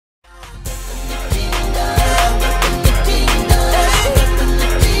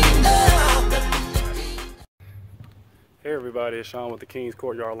everybody? It's Sean with the King's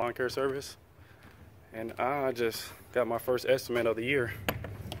Courtyard Lawn Care Service, and I just got my first estimate of the year.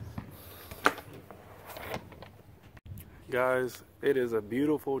 Guys, it is a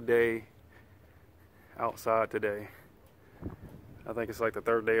beautiful day outside today. I think it's like the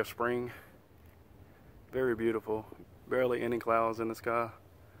third day of spring. Very beautiful. Barely any clouds in the sky.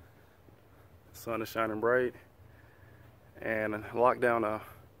 The sun is shining bright. And lockdown,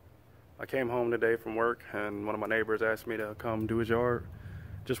 I came home today from work and one of my neighbors asked me to come do his yard.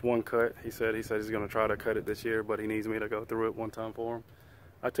 Just one cut. He said he's going to try to cut it this year, but he needs me to go through it one time for him.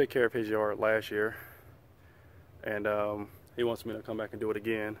 I took care of his yard last year, and he wants me to come back and do it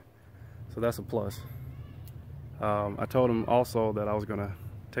again. So that's a plus. I told him also that I was going to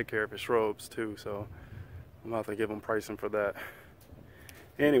take care of his shrubs too, so I'm going to have to give him pricing for that.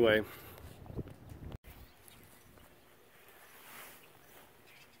 Anyway,